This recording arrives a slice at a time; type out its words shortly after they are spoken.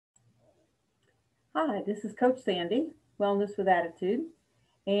Hi, this is Coach Sandy, Wellness with Attitude,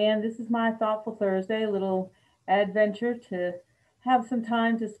 and this is my Thoughtful Thursday, a little adventure to have some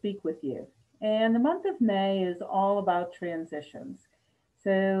time to speak with you. And the month of May is all about transitions.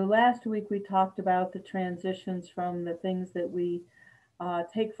 So last week we talked about the transitions from the things that we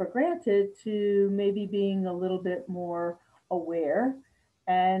take for granted to maybe being a little bit more aware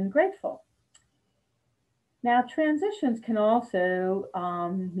and grateful. Now, transitions can also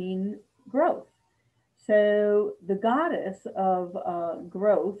mean growth. So the goddess of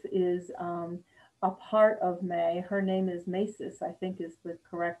growth is a part of May. Her name is Masis, I think is the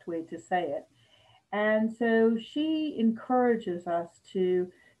correct way to say it. And so she encourages us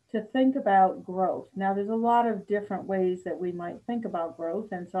to think about growth. Now, there's a lot of different ways that we might think about growth,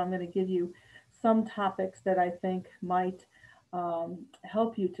 and so I'm going to give you some topics that I think might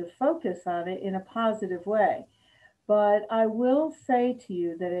help you to focus on it in a positive way. But I will say to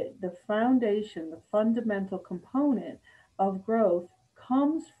you that the foundation, the fundamental component of growth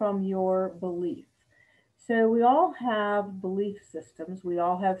comes from your belief. So we all have belief systems. We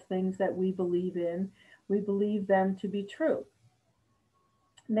all have things that we believe in. We believe them to be true.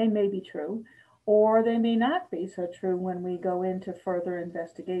 They may be true, or they may not be so true when we go into further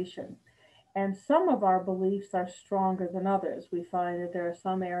investigation. And some of our beliefs are stronger than others. We find that there are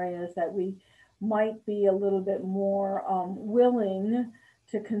some areas that we might be a little bit more willing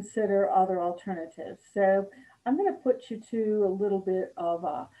to consider other alternatives. So I'm going to put you to a little bit of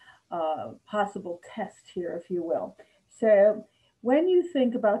a possible test here, if you will. So when you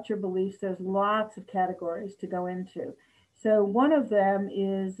think about your beliefs, there's lots of categories to go into. So one of them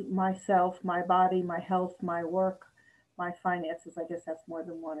is myself, my body, my health, my work, my finances. I guess that's more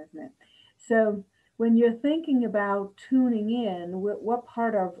than one, isn't it? So when you're thinking about tuning in, what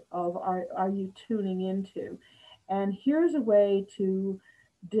part of are you tuning into? And here's a way to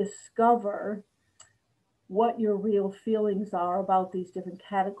discover what your real feelings are about these different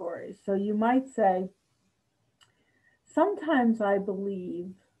categories. So you might say, sometimes I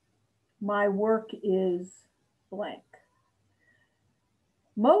believe my work is blank.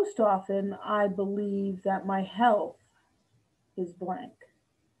 Most often, I believe that my health is blank.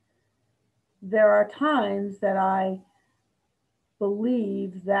 There are times that I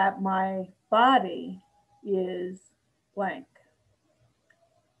believe that my body is blank.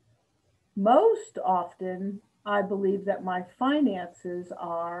 Most often, I believe that my finances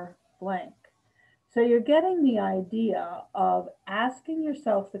are blank. So you're getting the idea of asking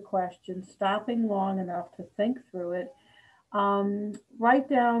yourself the question, stopping long enough to think through it. Write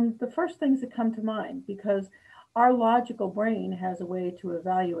down the first things that come to mind because our logical brain has a way to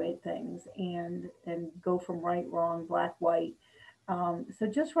evaluate things and go from right, wrong, black, white. So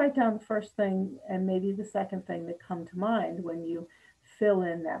just write down the first thing and maybe the second thing that come to mind when you fill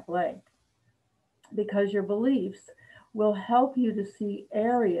in that blank because your beliefs will help you to see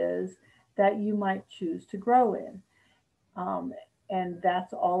areas that you might choose to grow in. Um, and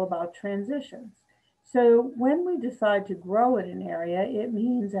that's all about transitions. So when we decide to grow in an area, it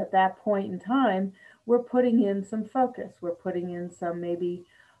means at that point in time, we're putting in some focus. We're putting in some maybe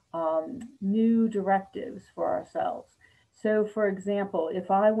new directives for ourselves. So, for example, if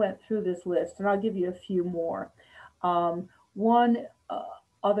I went through this list, and I'll give you a few more, one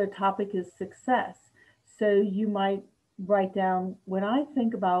other topic is success. So you might write down when I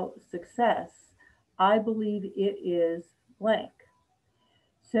think about success, I believe it is blank.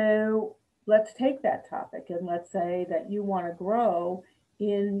 So let's take that topic and let's say that you want to grow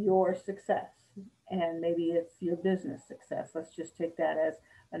in your success. And maybe it's your business success. Let's just take that as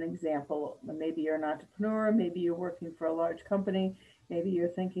an example. Maybe you're an entrepreneur, maybe you're working for a large company, maybe you're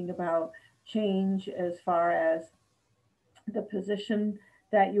thinking about change as far as the position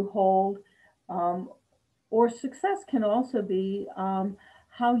that you hold. Um, or success can also be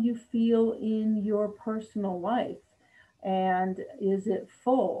how you feel in your personal life. And is it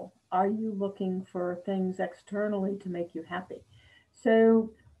full? Are you looking for things externally to make you happy?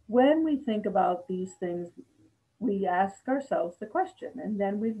 So when we think about these things, we ask ourselves the question and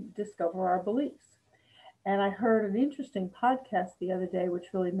then we discover our beliefs. And I heard an interesting podcast the other day,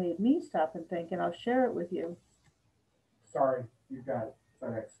 which really made me stop and think, and I'll share it with you. Sorry, you got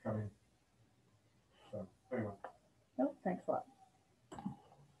FedEx coming.